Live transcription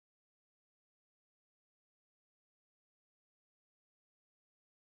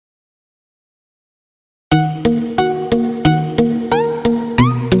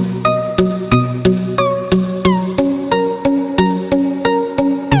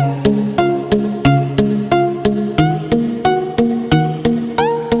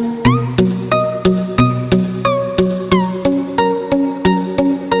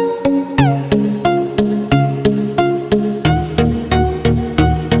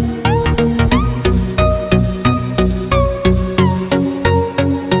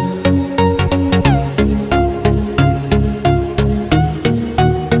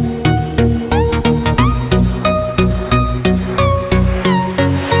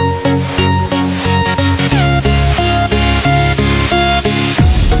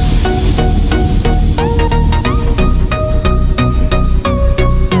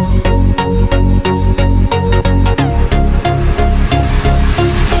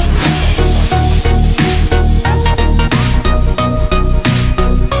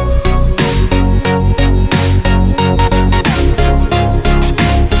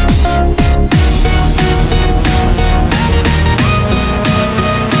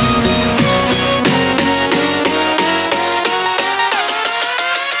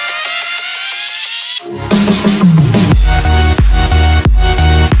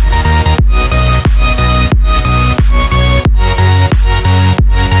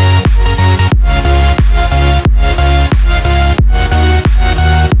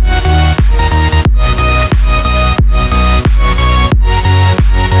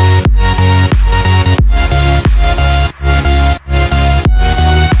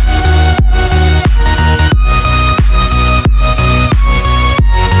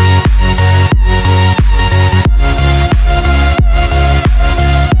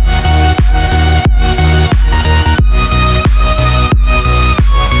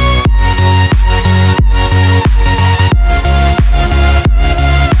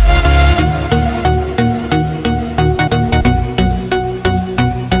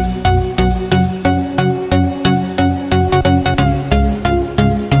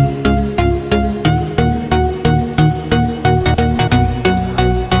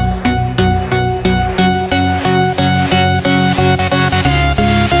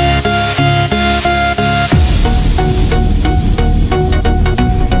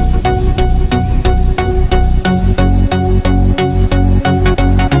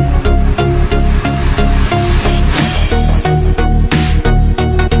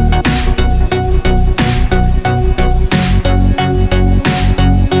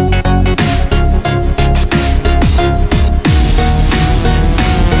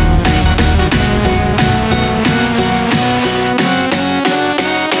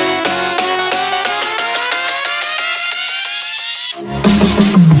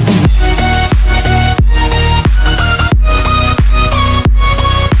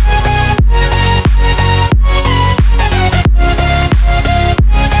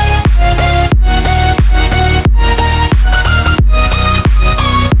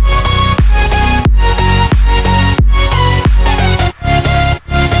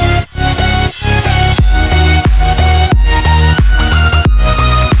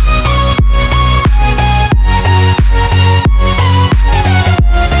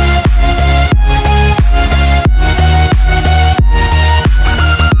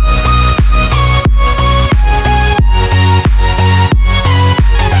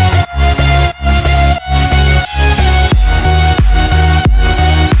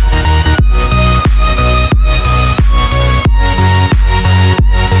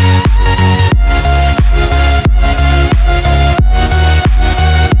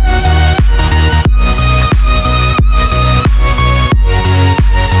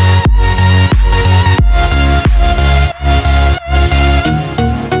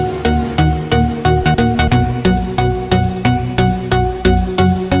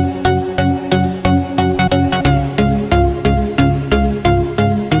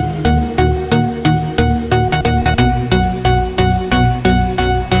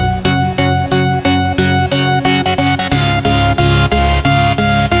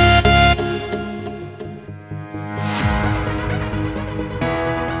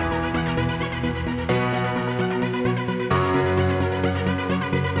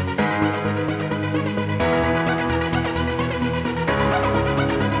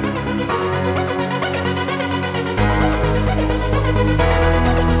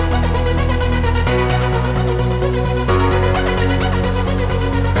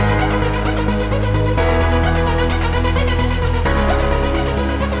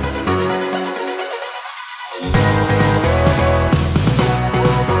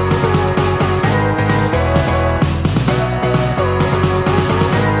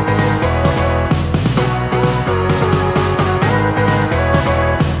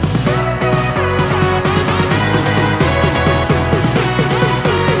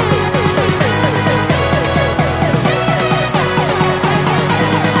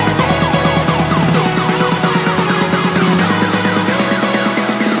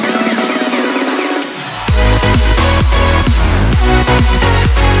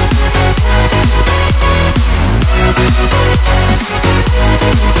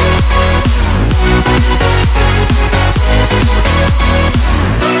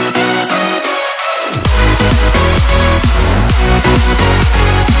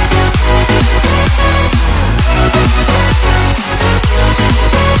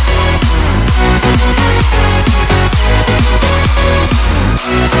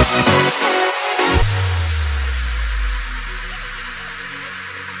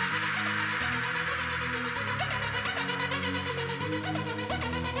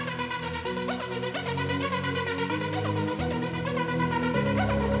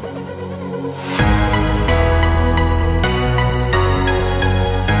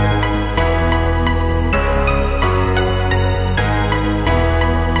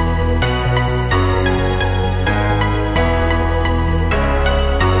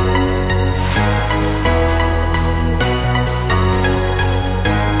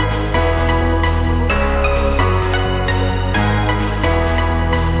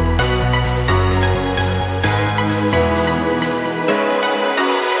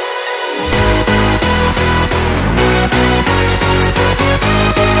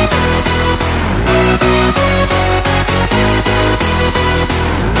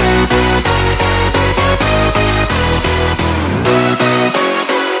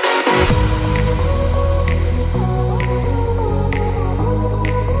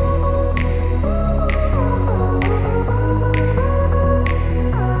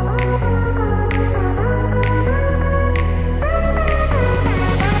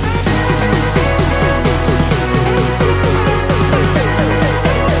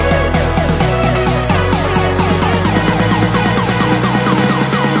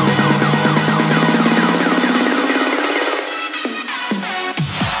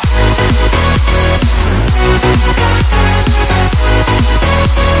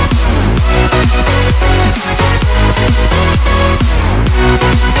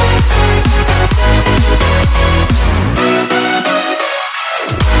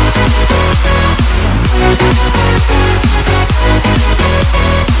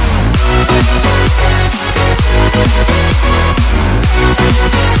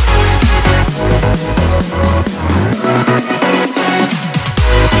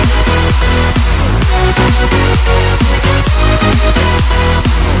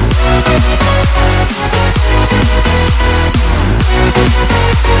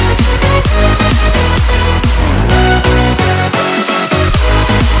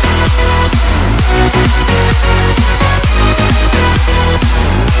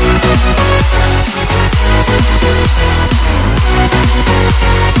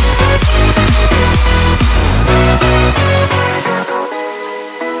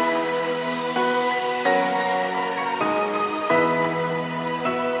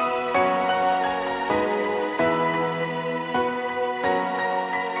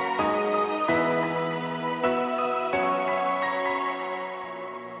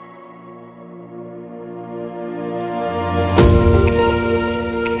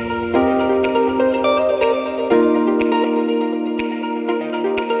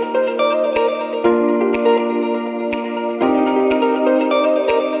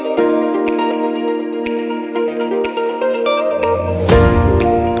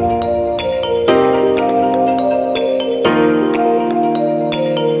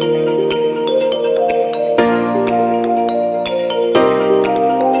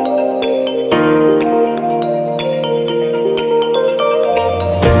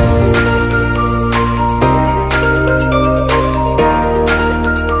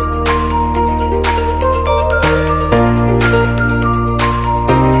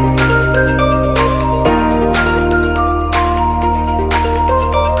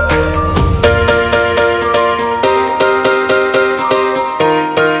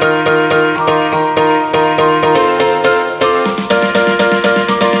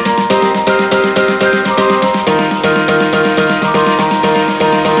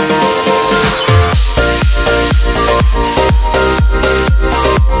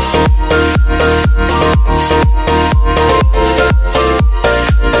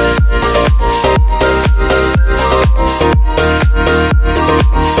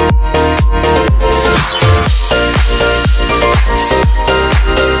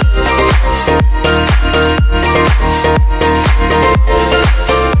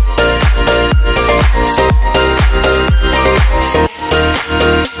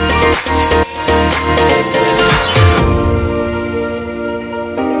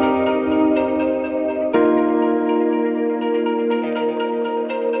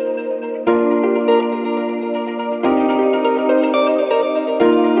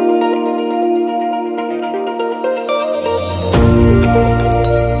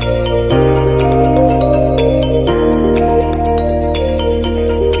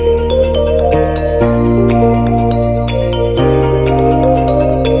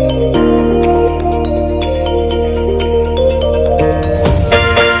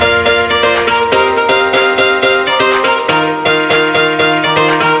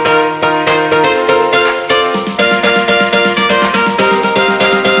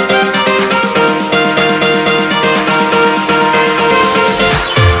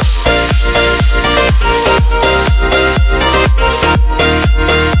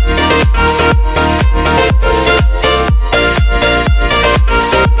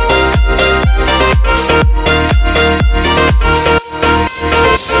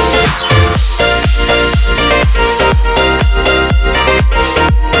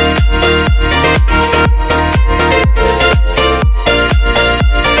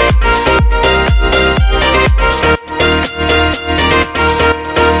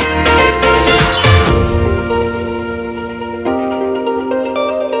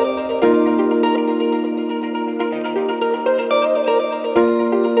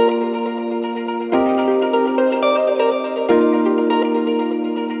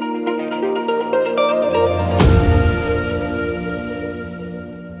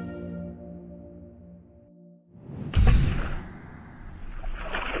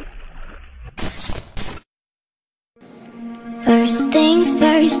First things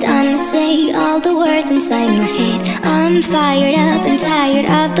first, I'ma say all the words inside my head. I'm fired up and tired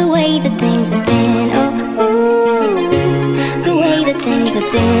of the way that things have been. Oh, ooh, the way that things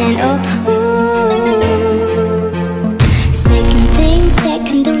have been. Oh, ooh. Second thing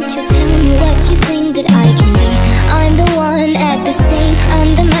second, don't you tell me what you think that I can be. I'm the one at the same,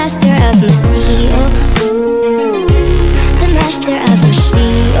 I'm the master of my sea. Oh, ooh, the master of my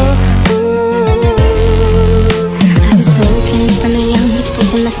sea. Oh, from a young age,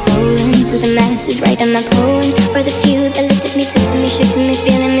 taking my soul into the masses, writing my poems for the few that looked at me, took to me, shook to me,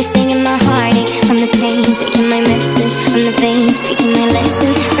 feeling me, singing my heartache. From the pain, taking my message, from the veins, speaking my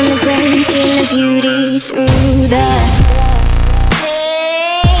lesson, from the brain, seeing the beauty through the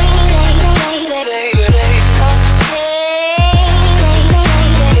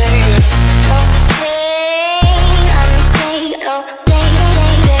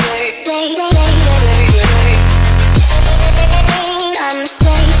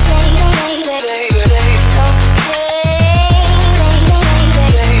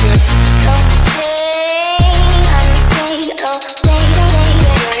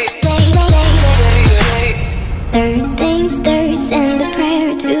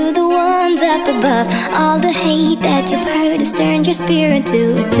above. All the hate that you've heard has turned your spirit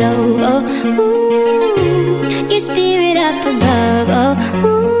to a dove. Oh, ooh, your spirit up above. Oh,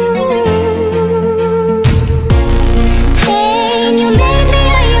 ooh. Hey, and you made me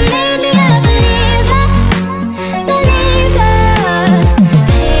a believer, believer.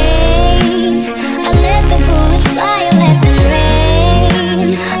 Hey, I let the bullets fly, I let them rain.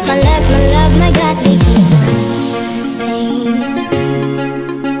 My luck, my love, my God, they keep pain.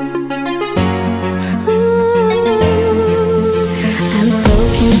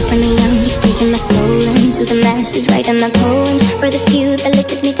 From a young age, taking my soul into the masses, writing my poems for the few that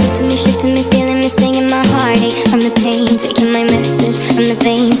looked at me, took to me, shook to me, feeling me, singing my heartache. From the pain, taking my message, from the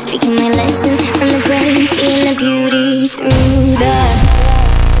veins, speaking my lesson, from the brain, seeing the beauty through the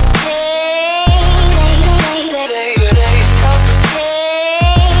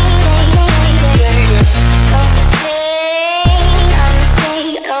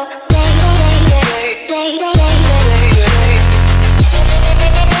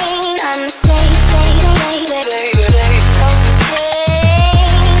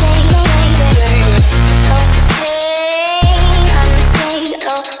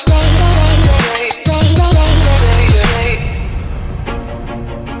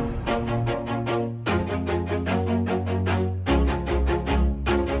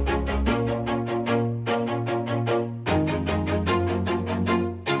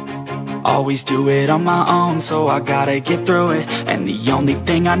always do it on my own, so I gotta get through it. And the only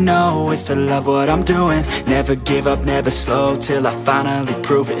thing I know is to love what I'm doing. Never give up, never slow, till I finally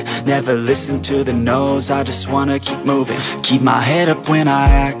prove it. Never listen to the no's, I just wanna keep moving. Keep my head up when I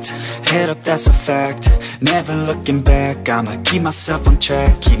act, head up, that's a fact. Never looking back, I'ma keep myself on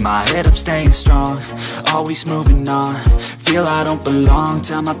track. Keep my head up, staying strong, always moving on. Feel I don't belong,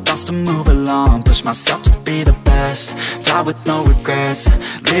 tell my thoughts to move along. Push myself to be the best, die with no regrets.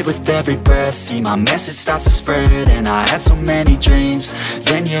 Live with every breath, see my message start to spread. And I had so many dreams,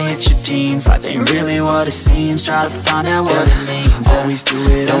 then you hit your teens. Life ain't really what it seems, try to find out what it means. Always do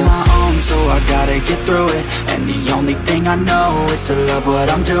it on my own, so I gotta get through it. And the only thing I know is to love what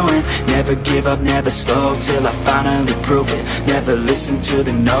I'm doing. Never give up, never slow, till I finally prove it. Never listen to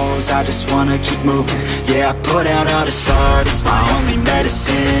the no's, I just wanna keep moving. Yeah, I put out all this art, it's my only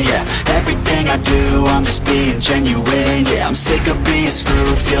medicine. Yeah, everything I do, I'm just being genuine. Yeah, I'm sick of being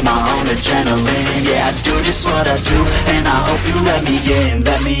screwed, feel my own adrenaline. Yeah, I do just what I do, and I hope you let me in,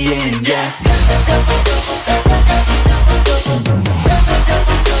 yeah.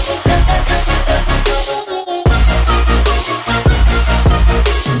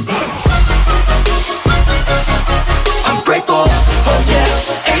 I'm grateful, oh yeah,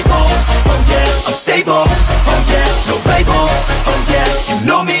 able, oh yeah, I'm stable, oh yeah, no label, oh yeah, you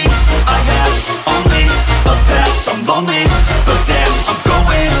know me, I have only a path, I'm lonely, but damn, I'm going to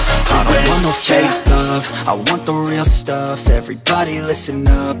win. I don't want no fake love, I want the real stuff. Everybody listen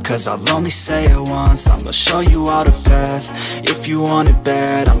up, cause I'll only say it once. I'm gonna show you all the path, if you want it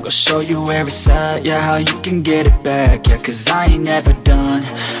bad. I'm gonna show you where it's at, yeah, how you can get it back. Yeah, cause I ain't never done,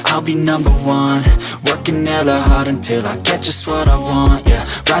 I'll be #1. Working hella hard until I get just what I want. Yeah,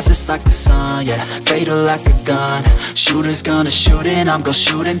 rises like the sun, yeah, fatal like a gun. Shooter's gonna shoot and I'm gonna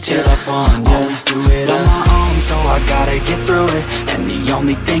shoot until I won. Yeah, always do it on my own, so I gotta get through it. And the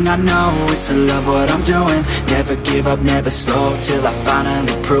only thing I know is to love what I'm doing. Never give up, never slow, till I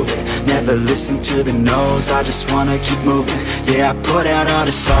finally prove it. Never listen to the no's, I just wanna keep moving. Yeah, I put out all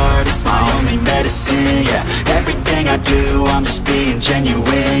this art, it's my only medicine. Yeah, everything I do, I'm just being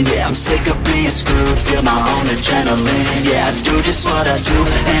genuine. Yeah, I'm sick of being screwed, feel my own adrenaline. Yeah, I do just what I do,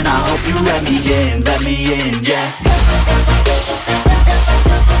 and I hope you let me in, yeah.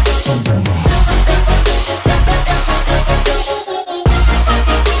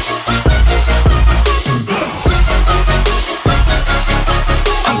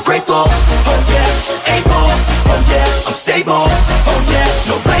 Grateful, oh yeah, able, oh yeah, I'm stable, oh yeah,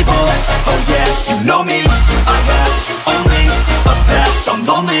 no label, oh yeah, you know me, I have only a path, I'm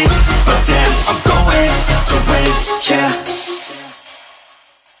lonely, but damn, I'm going to win, yeah.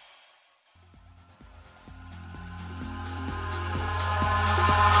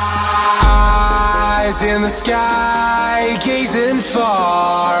 Eyes in the sky, gazing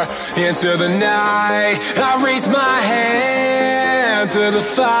far into the night, I raise my hand to the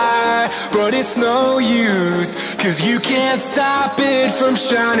fire, but it's no use, 'cause you can't stop it from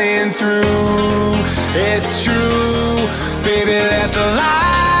shining through. It's true, baby, let the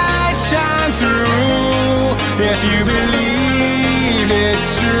light shine through. If you believe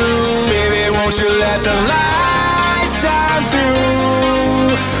it's true, baby, won't you let the light shine through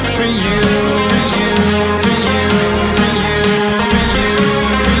for you, for you, for you, for you, for you, for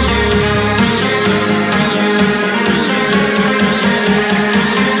you, for you, for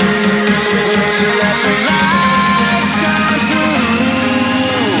you, won't you let the light shine through?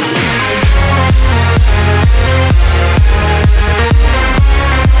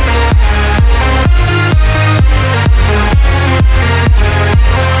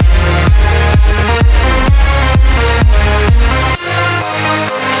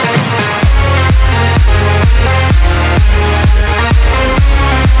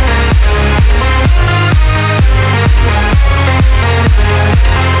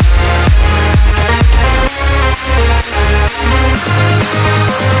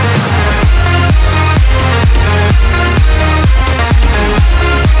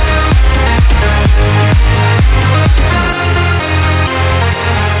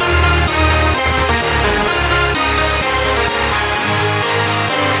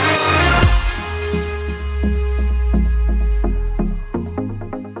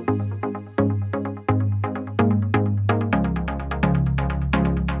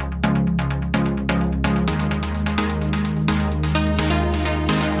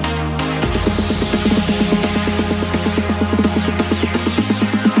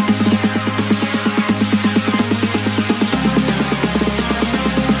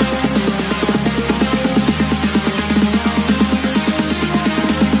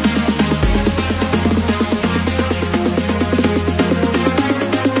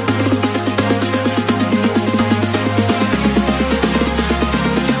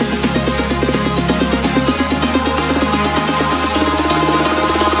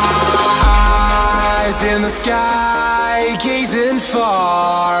 In the sky, gazing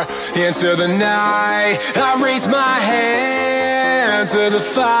far into the night, I raise my hand to the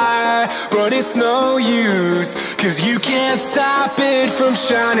fire, but it's no use, 'cause you can't stop it from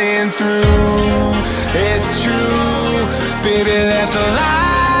shining through. It's true, baby, let the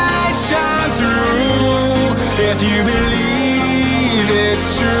light shine through. If you believe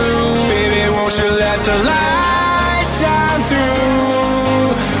it's true, baby, won't you let the light shine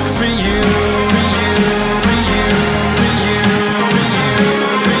through for you, for you, for you, for you, for you, for you,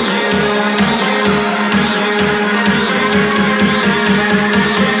 for you, for you, for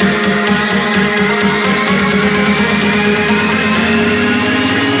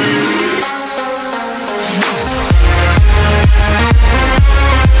you.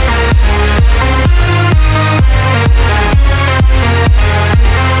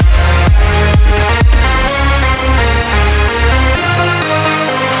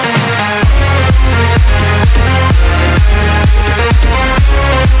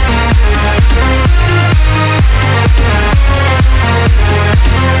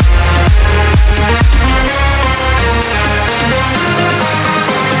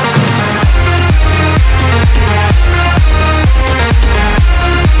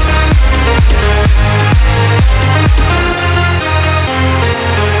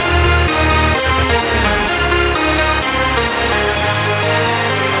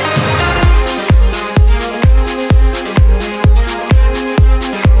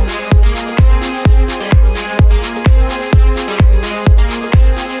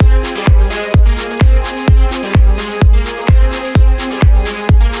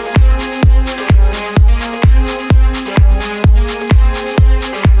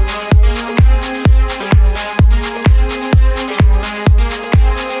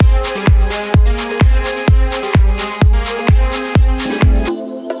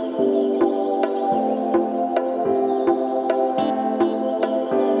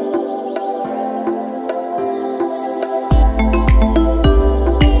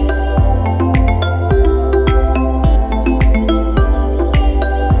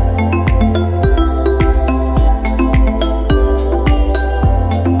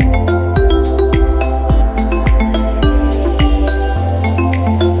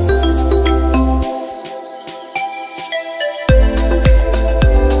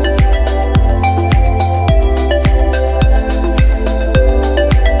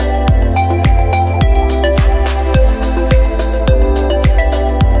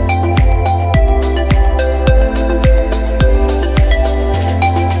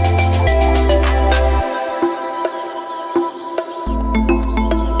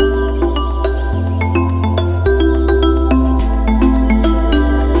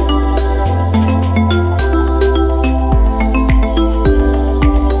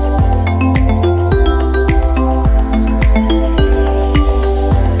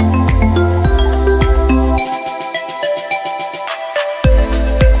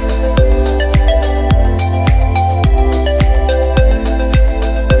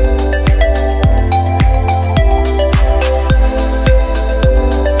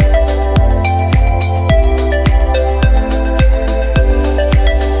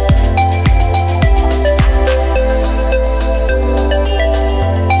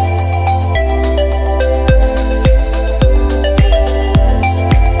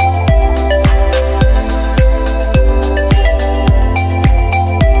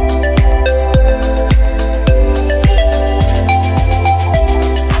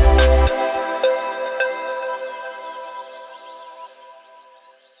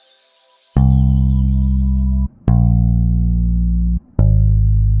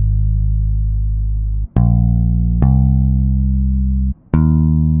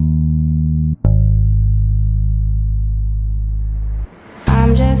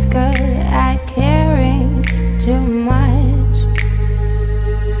 just good at caring too much.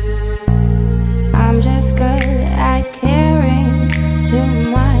 I'm just good at caring too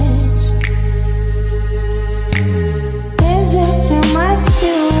much. Is it too much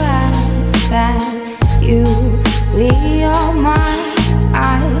to ask that you be all mine?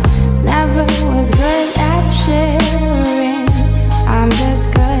 I never was good at sharing. I'm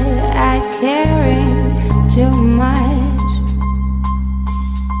just good at caring too much.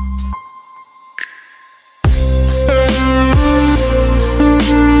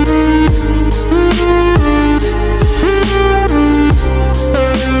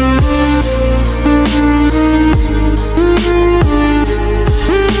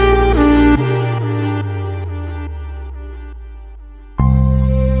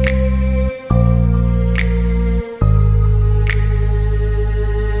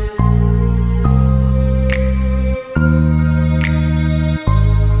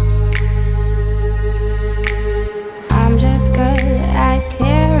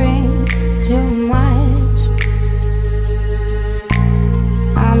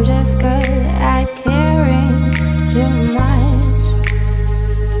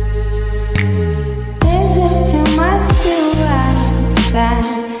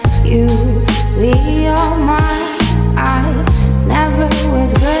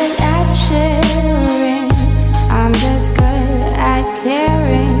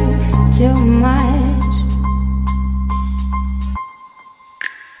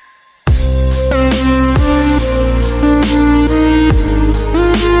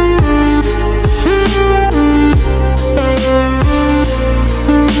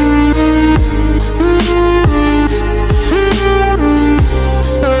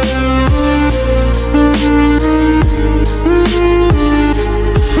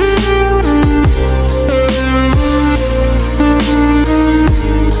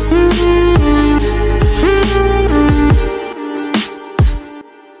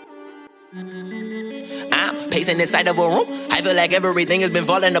 Inside of a room, I feel like everything has been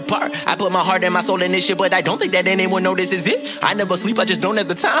falling apart. I put my heart and my soul in this shit, but I don't think that anyone notices it. I never sleep, I just don't have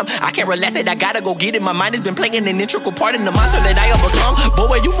the time. I can't relax it, I gotta go get it. My mind has been playing an integral part in the monster that I have become. Boy,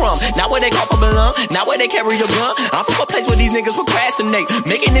 where you from? Not where they call for belong, not where they carry your gun. I'm from a place where these niggas procrastinate,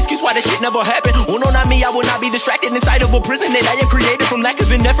 making an excuse why this shit never happened. Oh no, not me, I will not be distracted inside of a prison that I have created from lack of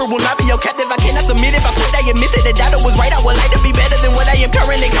an effort. Will not be your captive, I cannot submit. If I quit, I admit that the data was right. I would like to be better than what I am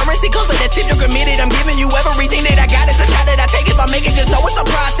currently. Currency comes, but that's if you're committed. I'm giving you everything that I got. It's a shot that I take. If I make it, just know it's a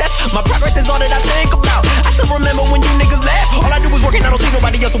process. My progress is all that I think about. I still remember when you niggas laugh. All I do is working, I don't see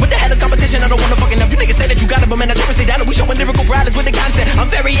nobody else. So what the hell is competition? I don't wanna fucking up. You niggas say that you got it, but man, I seriously doubt it. We showing lyrical prowess with the concept. I'm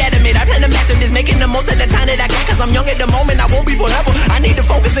very adamant. I plan to master this, making the most of the time that I can. Cause I'm young at the moment, I won't be forever. I need to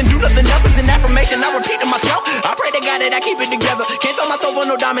focus and do nothing else. It's an affirmation I repeat to myself. I pray to God that I keep it together. Can't sell myself for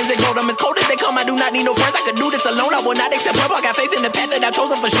no diamonds and gold. I'm as cold as they come, I do not need no friends. I could do this alone, I will not accept help. I got faith in the path that I've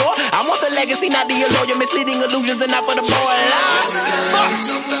chosen for sure. I want the legacy, not the allure. You're misleading illusions and not for the boy.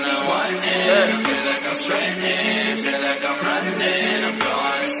 Something I want, and I feel like I'm sprinting, feel like I'm running, I'm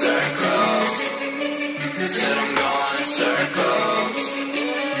going in circles. Said I'm going in circles.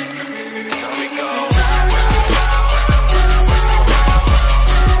 Here we go.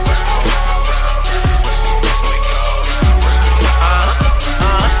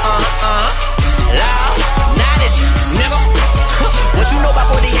 Loud, knowledge, nigga. What you know about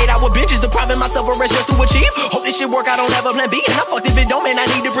 48-hour binges, depriving myself of rest just to achieve. Hope this shit work, I don't have a plan B. And I fucked if it don't, man, I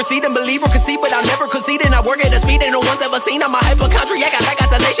need to proceed and believe or concede. But I'll never concede and I work at a speed ain't no one's ever seen. I'm a hypochondriac, I like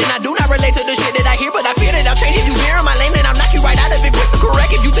isolation. I do not relate to the shit that I hear, but I fear that I'll change if you hear in my lane. And I'll knock you right out of it quick to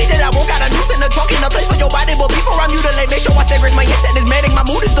correct. If you think that I won't, got a noose in the trunk in a place for your body. But before I mutilate, make sure I stay raise my intent is manic. My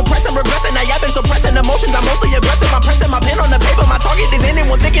mood is depressed, I'm regressing. Now I've been suppressing emotions, I'm mostly aggressive. I'm pressing my pen on the paper, my target is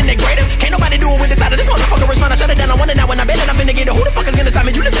anyone thinking they're greater. Can't nobody do it with this side of this motherfucker respond. I shut it down, I want it now when I bet it I'm finna get it. Who the fuck is gonna stop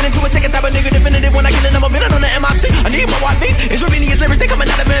me? You listening to a second type of nigga definitive when I get it, I'm a villain on the MIC. I need my YVs, intravenous lyrics, they coming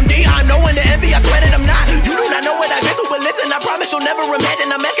out of MD. I know when the envy, I swear that I'm not. You do not know what I've been through, but listen, I promise you'll never imagine.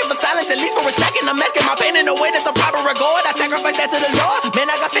 I'm asking for silence, at least for a second. I'm asking my pain in a way that's a proper regard. I sacrifice that to the Lord. Man,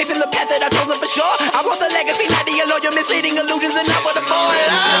 I got faith in the path that I've chosen for sure. I want the legacy, not the allure. You're misleading illusions and not what the boy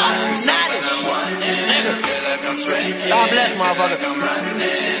loves. God bless, motherfucker. I'm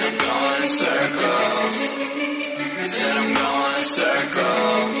running, I'm going in circles. Said I'm going in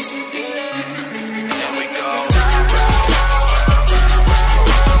circles. Here we go.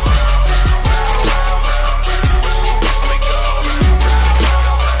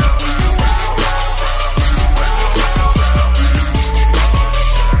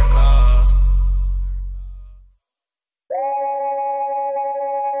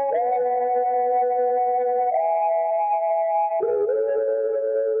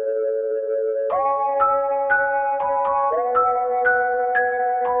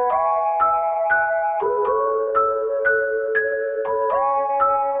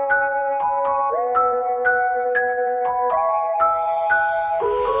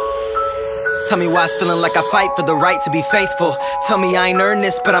 Tell me why it's feeling like I fight for the right to be faithful. Tell me I ain't earned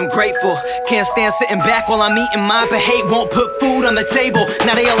this, but I'm grateful. Can't stand sitting back while I'm eating mine, but hate won't put food on the table.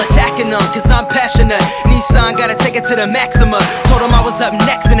 Now they all attacking them, cause I'm passionate. Nissan gotta take it to the maxima. Told them I was up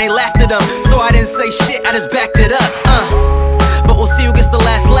next and they laughed at them. So I didn't say shit, I just backed it up, But we'll see who gets the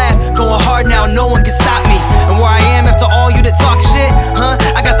last laugh. Going hard now, no one can stop me. And where I am after all you to talk shit,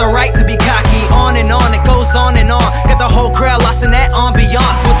 I got the right to be cocky. On and on, it goes on and on. Got the whole crowd lost in that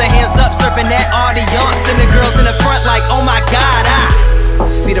ambiance, with their hands up, surfing that audience. And the girls in the front like, oh my God,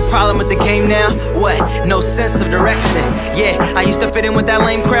 See the problem with the game now? What? No sense of direction. Yeah, I used to fit in with that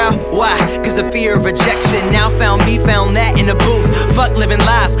lame crowd. Why? Cause of fear of rejection. Now found me, found that in the booth. Fuck living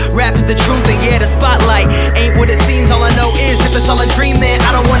lies, rap is the truth. And yeah, the spotlight ain't what it seems. All I know is if it's all a dream, man,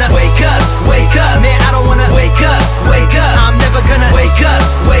 I don't wanna wake up, man, I don't wanna wake up, I'm never gonna wake up,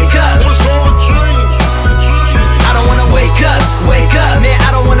 I don't wanna wake up, man,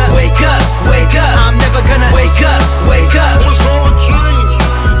 I don't wanna wake up, I'm never gonna wake up,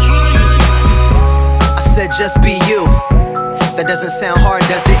 I said just be you. That doesn't sound hard,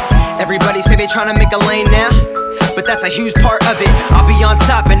 does it? Everybody say they tryna make a lane now, but that's a huge part of it. I'll be on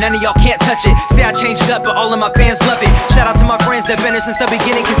top and none of y'all can't touch it. Say I changed up, but all of my fans love it. Shout out to my friends that been there since the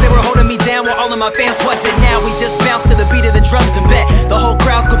beginning, cause they were holding me down while all of my fans wasn't. Now we just bounce to the beat of the drums and bet the whole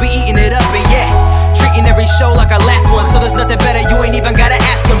crowd's gonna be eating it up. And yeah, treating every show like our last one, so there's nothing better, you ain't even gotta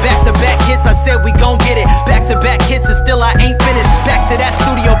ask them. Back to back hits, I said we gon' get it. Back to back hits and still I ain't finished. Back to that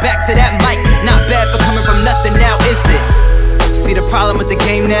studio, back to that mic. Not bad for coming from nothing now, is it? See the problem with the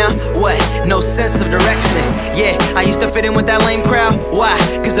game now? What? No sense of direction. Yeah, I used to fit in with that lame crowd. Why?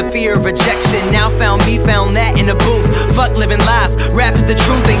 Cause of fear of rejection. Now found me, found that in the booth. Fuck living lies, rap is the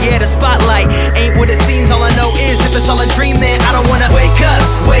truth. And yeah, the spotlight ain't what it seems. All I know is if it's all a dream, man, I don't wanna wake up,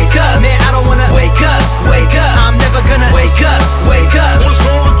 man, I don't wanna wake up, I'm never gonna wake up,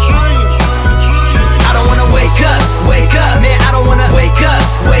 I don't wanna wake up, man, I don't wanna wake up,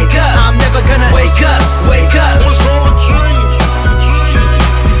 I'm never gonna wake up,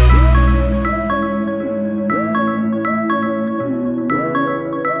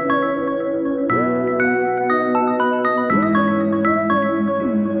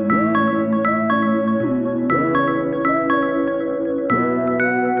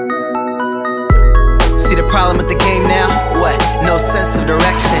 See the problem with the game now? What? No sense of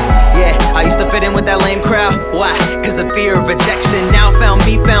direction. Yeah, I used to fit in with that lame crowd. Why? Cause of fear of rejection. Now found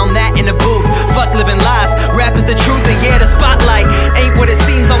me, found that in the booth. Fuck living lies, rap is the truth. And yeah, the spotlight ain't what it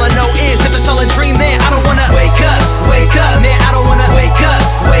seems. All I know is if it's all a dream, man, I don't wanna wake up, man, I don't wanna wake up,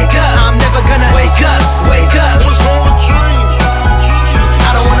 I'm never gonna wake up,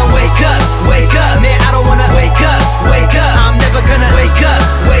 I don't wanna wake up, man, I don't wanna wake up, I'm never gonna wake up,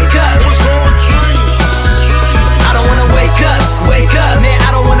 I don't wanna wake up, man,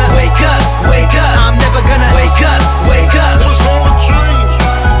 I don't wanna wake up, I'm never gonna wake up,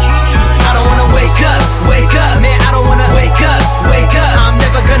 I don't wanna wake up, man, I don't wanna wake up, I'm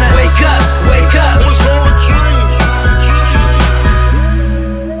never gonna wake up,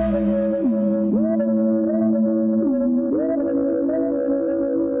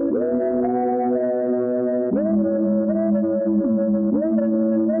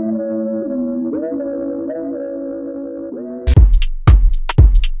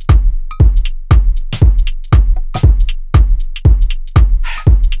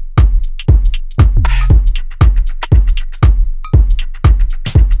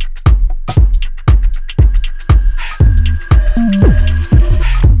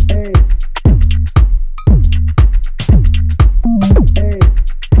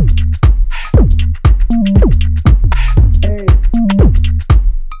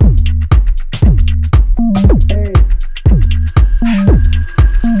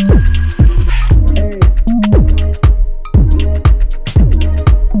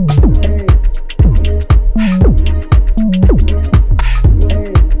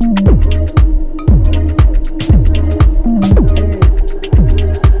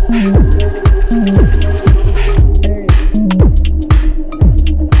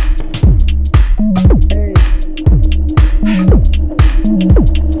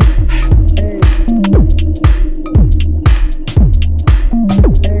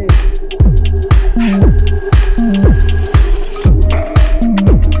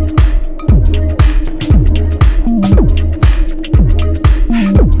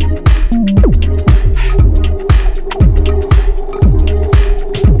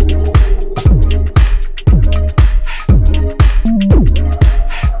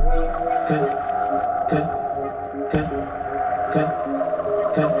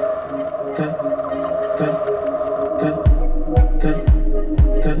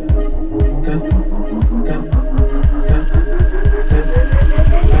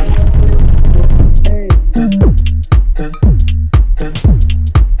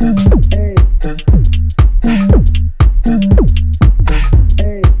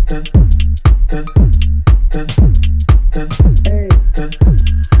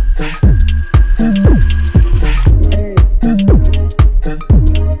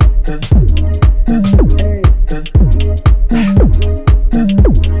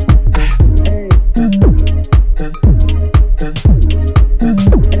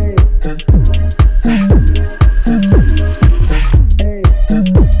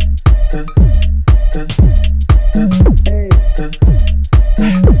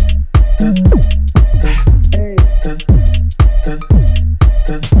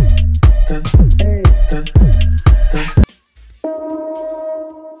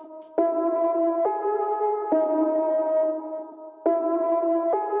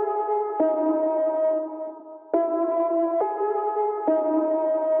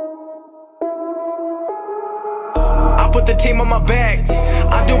 the team on my back.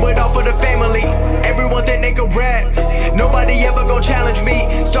 I do it all for the family. Everyone think they can rap. Nobody ever gon' challenge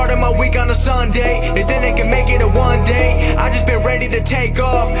me. Starting my week on a Sunday. They think they can make it in one day. I just been ready to take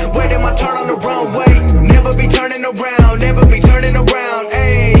off, waiting my turn on the runway. Never be turning around, never be turning around,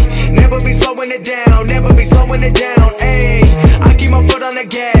 ayy. Never be slowing it down, never be slowing it down, ayy. I keep my foot on the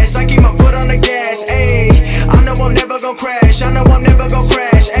gas, I keep my foot on the gas, ayy. I know I'm never gon' crash, I know I'm never gon'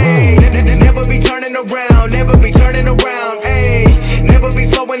 crash, ayy. Never be turning around, never be turning around, ayy. Never be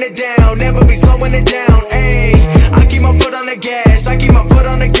slowing it down, never be slowing it down, ayy. I keep my foot on the gas, I keep my foot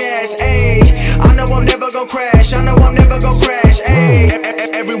on the gas, ayy. I know I'm never gon' crash, I know I'm never gon' crash, ayy.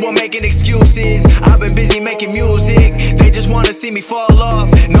 Everyone making excuses, I've been busy making music. They just wanna see me fall off,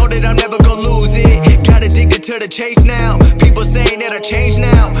 know that I'm never gon' lose it. Got addicted to the chase now, people saying that I changed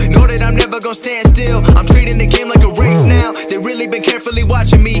now. Know that I'm never gon' stand still, I'm treating the game like a race now. They really been carefully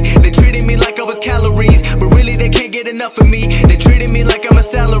watching me, they treated me like I was calories. But really they can't get enough of me, they treated me like I'm a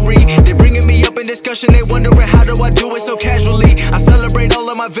salary. They bringing me up in discussion, they wondering how do I do it so casually. I celebrate all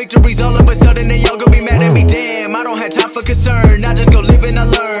of my victories, all of a sudden they all gon' be mad at me. Damn, I don't have time for concern, I just go live and I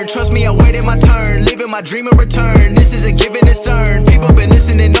learn. Trust me, I waited my turn, living my dream in return. This is a given, it's earned. People been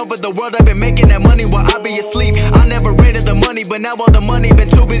listening over the world, I've been making that money while I be asleep. I never ran to the money, but now all the money been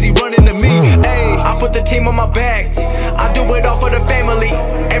too busy running to me. Ayy, I put the team on my back, I do it all for the family.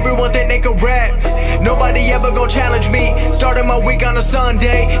 Everyone think they can rap, nobody ever gon' challenge me. Starting my week on a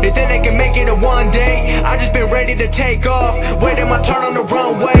Sunday, they think they can make it in one day. I just been ready to take off, waiting my turn on the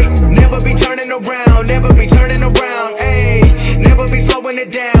runway. Never be turning around, never be turning around, ayy. Never be slowing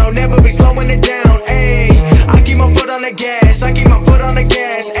it down, never be slowing it down, ayy. I keep my foot on the gas, I keep my foot on the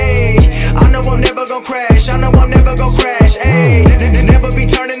gas, ayy. I know I'm never gon' crash, I know I'm never gon' crash, ayy. Never be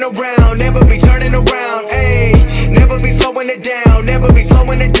turning around, never be turning around, ayy. Never be slowing it down, never be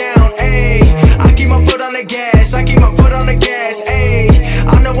slowing it down, ayy. I keep my foot on the gas, I keep my foot on the gas, ayy.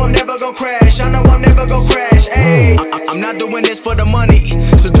 I know I'm never gon' crash, I know I'm never gon' crash, ayy. I'm not doing this for the money,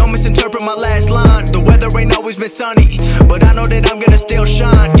 so don't misinterpret my last line. The weather ain't always been sunny, but I know that I'm gonna still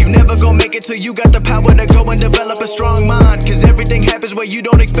shine. You never gon' make it till you got the power to go and develop a strong mind. Cause everything happens where you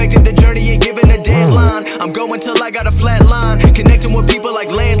don't expect it, the journey ain't given a deadline. I'm going till I got a flat line, connecting with people like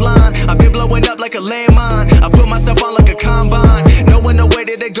landline. I've been blowing up like a landmine, I put myself on like a combine. Knowing the way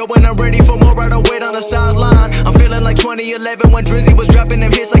that they go and I'm ready for more, I don't wait on the sideline. I'm feeling like 2011 when Drizzy was dropping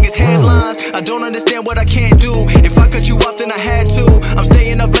them hits like his headlines. I don't understand what I can't do, if I cut you off then I had to. I'm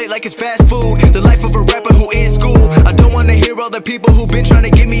staying up late like it's fast food, the life of a rapper who in school. I don't wanna hear all the people who been trying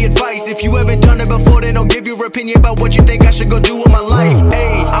to give me advice. If you haven't done it before, then don't give your opinion about what you think I should go do with my life.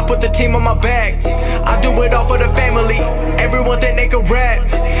 Ayy, I put the team on my back, I do it all for the family. Everyone think they can rap,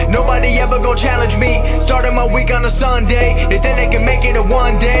 nobody ever gon' challenge me. Starting my week on a Sunday, they think they can make it in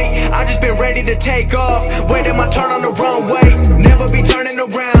one day. I just been ready to take off, waiting my turn on the runway. Never be turning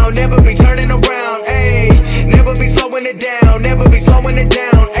around, never be turning around, ayy. Never be slowing it down, never be slowing it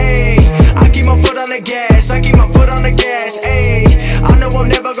down, ayy. I keep my foot on the gas, I keep my foot on the gas, ayy. I know I'm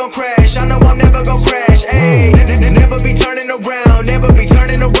never gon' crash, I know I'm never gon' crash, ayy. Never be turning around, never be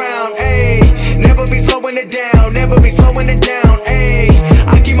turning around, ayy. Never be slowing it down, never be slowing it down.